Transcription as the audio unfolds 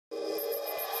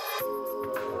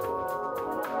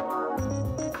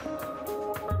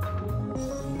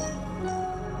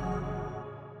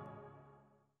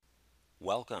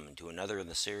Welcome to another in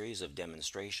the series of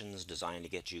demonstrations designed to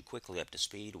get you quickly up to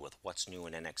speed with what's new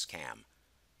in NX-CAM.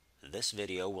 This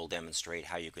video will demonstrate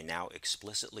how you can now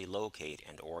explicitly locate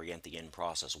and orient the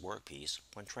in-process workpiece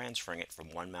when transferring it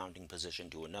from one mounting position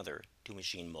to another to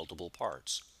machine multiple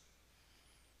parts.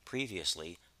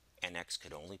 Previously, NX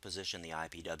could only position the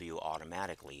IPW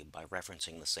automatically by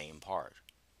referencing the same part.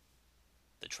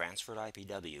 The transferred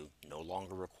IPW no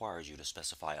longer requires you to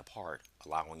specify a part,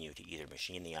 allowing you to either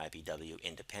machine the IPW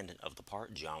independent of the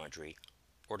part geometry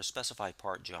or to specify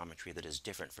part geometry that is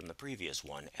different from the previous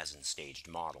one as in staged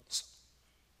models.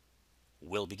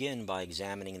 We'll begin by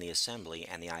examining the assembly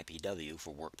and the IPW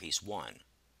for workpiece 1.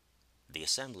 The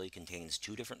assembly contains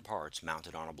two different parts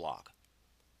mounted on a block.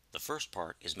 The first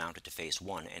part is mounted to face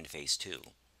 1 and face 2.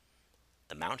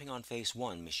 The mounting on face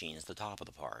 1 machines the top of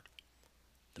the part.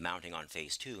 The mounting on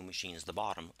face 2 machines the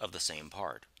bottom of the same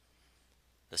part.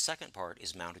 The second part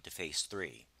is mounted to face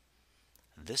 3.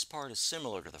 This part is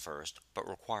similar to the first, but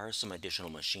requires some additional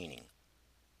machining.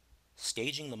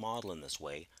 Staging the model in this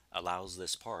way allows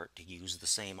this part to use the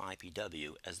same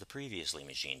IPW as the previously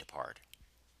machined part.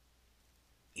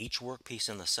 Each workpiece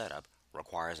in the setup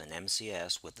requires an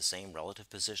MCS with the same relative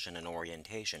position and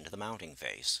orientation to the mounting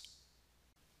face.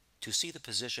 To see the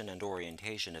position and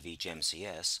orientation of each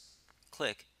MCS,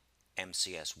 click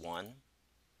MCS 1,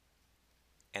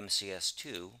 MCS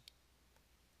 2,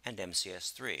 and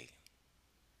MCS 3.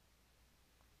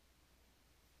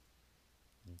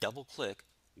 Double-click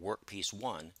Workpiece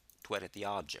 1 to edit the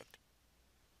object.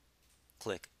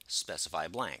 Click Specify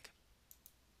Blank.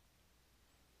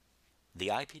 The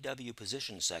IPW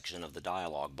Position section of the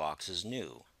dialog box is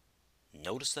new.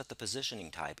 Notice that the positioning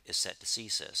type is set to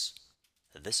CSys.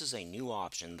 This is a new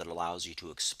option that allows you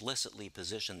to explicitly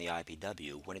position the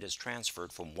IPW when it is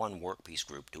transferred from one workpiece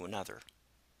group to another.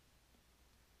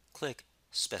 Click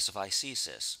Specify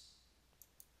CSys.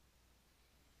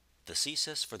 The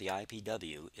CSys for the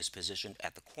IPW is positioned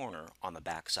at the corner on the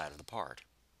back side of the part.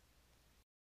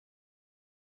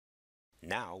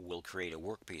 Now we'll create a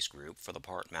workpiece group for the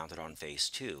part mounted on face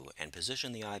 2 and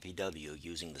position the IPW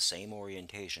using the same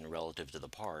orientation relative to the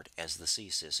part as the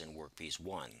CSys in workpiece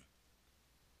 1.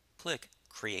 Click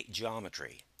Create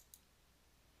Geometry.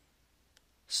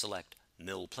 Select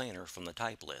Mill Planar from the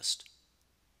type list.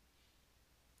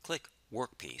 Click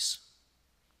Workpiece.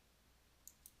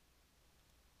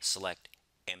 Select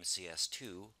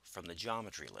MCS2 from the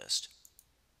Geometry list.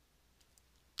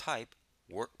 Type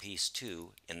Workpiece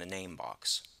 2 in the name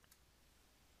box.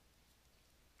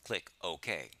 Click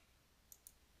OK.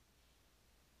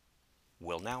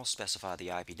 We'll now specify the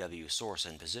IPW source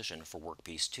and position for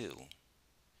Workpiece 2.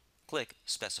 Click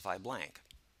Specify Blank.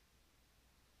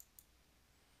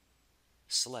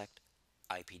 Select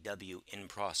IPW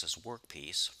In-Process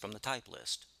Workpiece from the type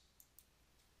list.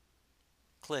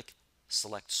 Click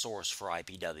Select Source for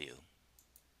IPW.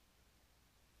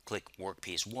 Click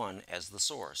Workpiece 1 as the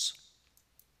source.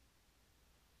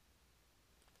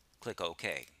 Click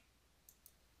OK.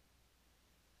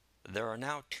 There are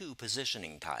now two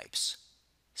positioning types,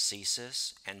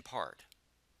 CSys and part.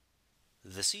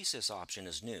 The CSys option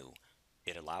is new.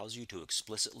 It allows you to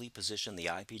explicitly position the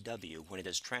IPW when it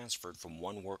is transferred from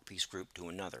one workpiece group to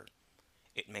another.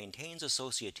 It maintains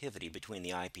associativity between the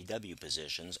IPW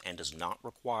positions and does not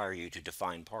require you to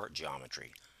define part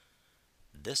geometry.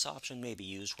 This option may be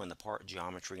used when the part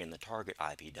geometry in the target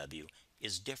IPW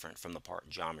is different from the part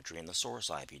geometry in the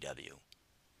source IPW.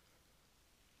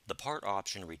 The part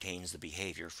option retains the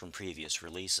behavior from previous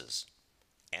releases.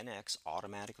 NX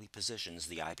automatically positions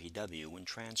the IPW when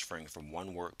transferring from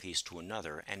one workpiece to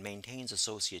another and maintains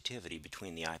associativity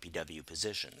between the IPW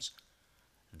positions.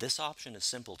 This option is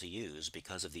simple to use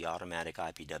because of the automatic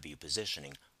IPW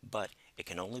positioning, but it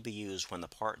can only be used when the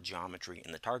part geometry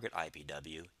in the target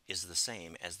IPW is the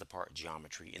same as the part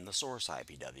geometry in the source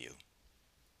IPW.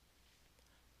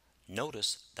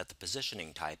 Notice that the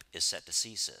positioning type is set to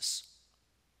CSys.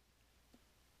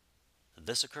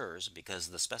 This occurs because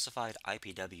the specified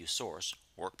IPW source,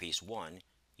 Workpiece 1,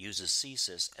 uses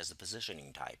CSys as the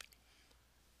positioning type.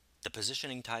 The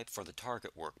positioning type for the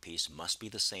target workpiece must be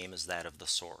the same as that of the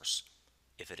source.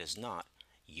 If it is not,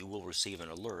 you will receive an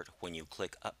alert when you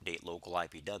click Update Local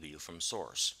IPW from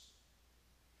Source.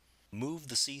 Move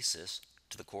the CSys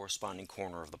to the corresponding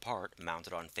corner of the part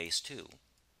mounted on face 2,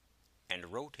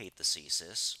 and rotate the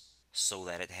CSys so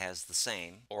that it has the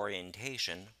same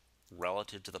orientation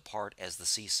relative to the part as the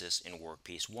CSys in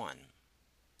workpiece 1.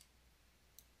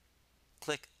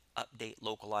 Click Update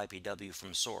Local IPW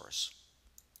from Source.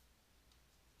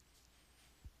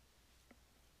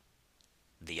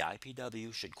 The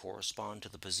IPW should correspond to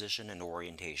the position and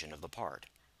orientation of the part.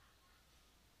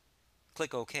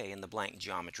 Click OK in the blank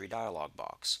Geometry dialog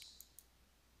box.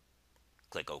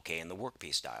 Click OK in the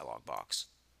Workpiece dialog box.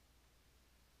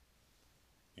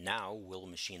 Now we'll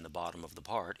machine the bottom of the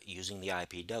part using the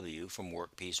IPW from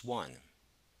Workpiece 1.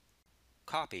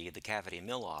 Copy the cavity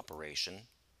mill operation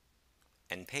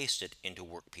and paste it into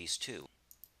Workpiece 2.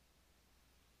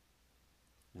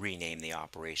 Rename the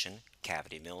operation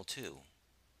Cavity Mill 2.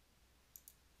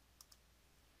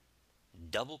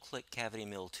 Double-click Cavity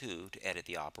Mill 2 to edit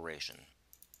the operation.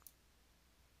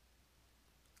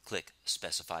 Click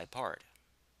Specify Part.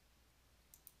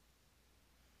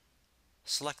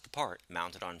 Select the part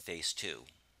mounted on face 2.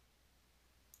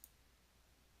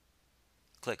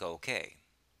 Click OK.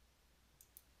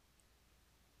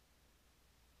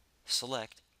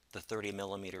 Select the 30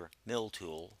 mm mill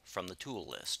tool from the tool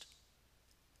list.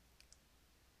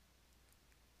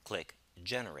 Click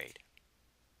Generate.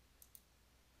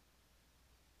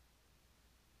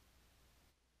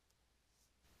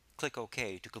 Click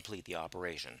OK to complete the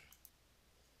operation.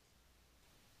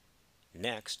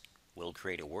 Next, we'll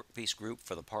create a workpiece group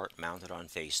for the part mounted on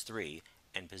face 3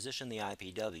 and position the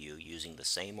IPW using the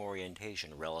same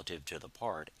orientation relative to the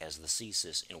part as the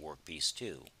C-sys in Workpiece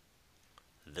 2.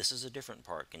 This is a different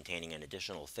part containing an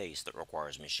additional face that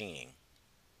requires machining.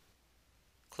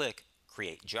 Click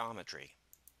Create Geometry.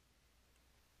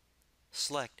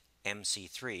 Select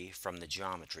MC3 from the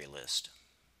Geometry list.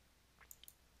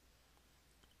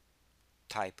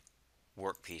 Type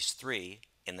Workpiece 3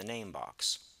 in the name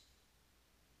box.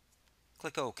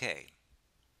 Click OK.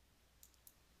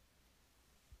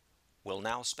 We'll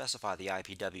now specify the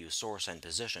IPW source and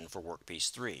position for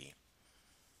Workpiece 3.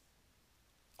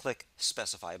 Click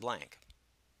Specify Blank.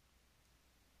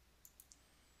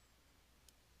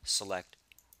 Select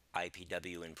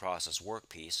IPW in Process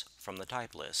Workpiece from the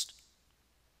Type list.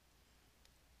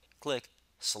 Click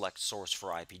Select Source for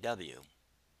IPW.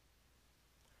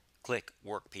 Click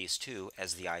Workpiece 2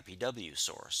 as the IPW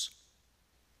source.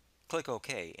 Click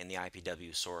OK in the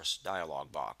IPW source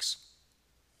dialog box.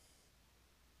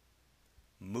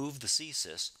 Move the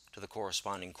C-sys to the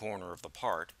corresponding corner of the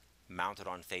part mounted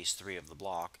on face 3 of the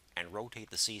block and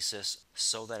rotate the C-sys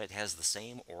so that it has the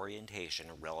same orientation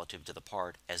relative to the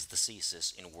part as the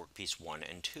C-sys in Workpiece 1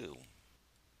 and 2.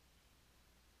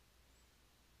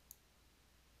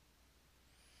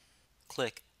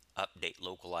 Click Update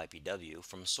Local IPW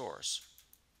from Source.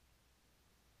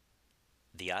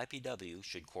 The IPW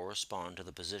should correspond to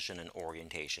the position and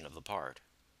orientation of the part.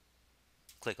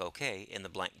 Click OK in the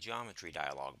blank Geometry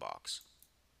dialog box.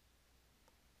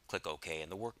 Click OK in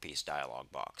the Workpiece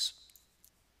dialog box.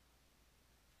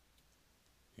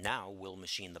 Now we'll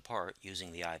machine the part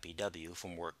using the IPW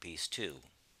from Workpiece 2.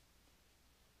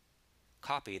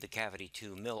 Copy the Cavity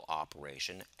 2 mill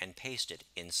operation and paste it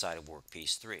inside of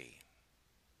Workpiece 3.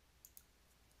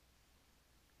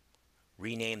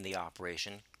 Rename the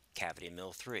operation Cavity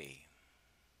Mill 3.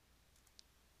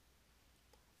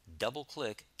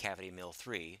 Double-click Cavity Mill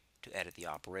 3 to edit the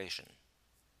operation.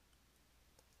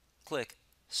 Click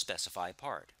Specify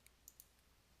Part.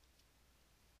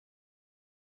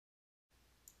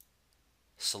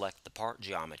 Select the part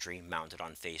geometry mounted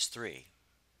on face 3.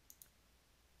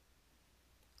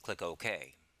 Click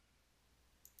OK.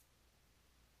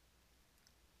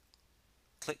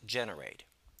 Click Generate.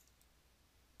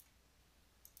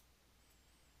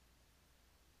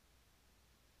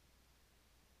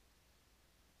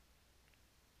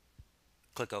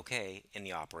 Click OK in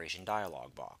the Operation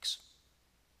dialog box.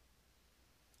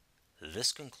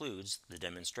 This concludes the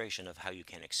demonstration of how you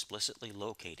can explicitly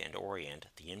locate and orient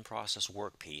the in-process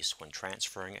workpiece when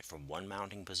transferring it from one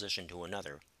mounting position to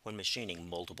another when machining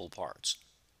multiple parts.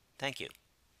 Thank you.